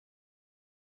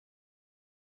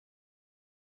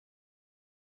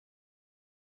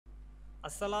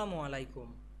Assalamu Walaikum.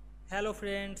 Hello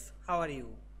friends, how are you?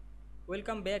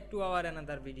 Welcome back to our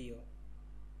another video.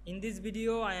 In this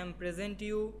video I am present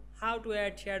you how to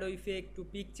add shadow effect to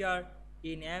picture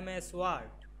in MS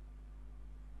Word.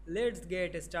 Let's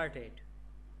get started.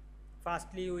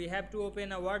 Firstly we have to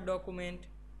open a Word document,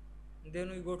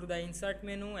 then we go to the insert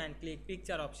menu and click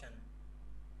picture option.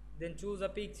 Then choose a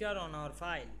picture on our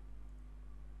file.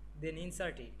 Then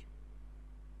insert it.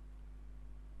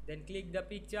 Then click the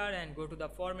picture and go to the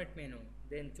format menu.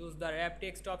 Then choose the wrap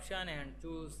text option and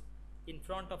choose in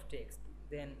front of text.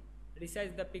 Then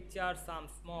resize the picture some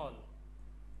small.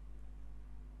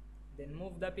 Then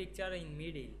move the picture in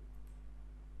middle.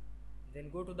 Then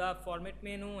go to the format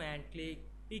menu and click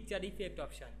picture effect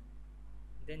option.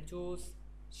 Then choose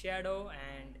shadow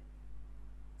and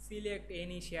select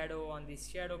any shadow on this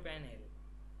shadow panel.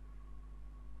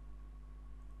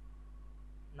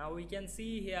 Now we can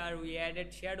see here we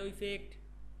added shadow effect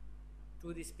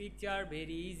to this picture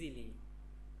very easily.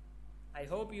 I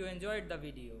hope you enjoyed the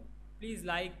video. Please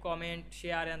like, comment,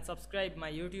 share and subscribe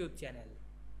my YouTube channel.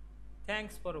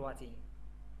 Thanks for watching.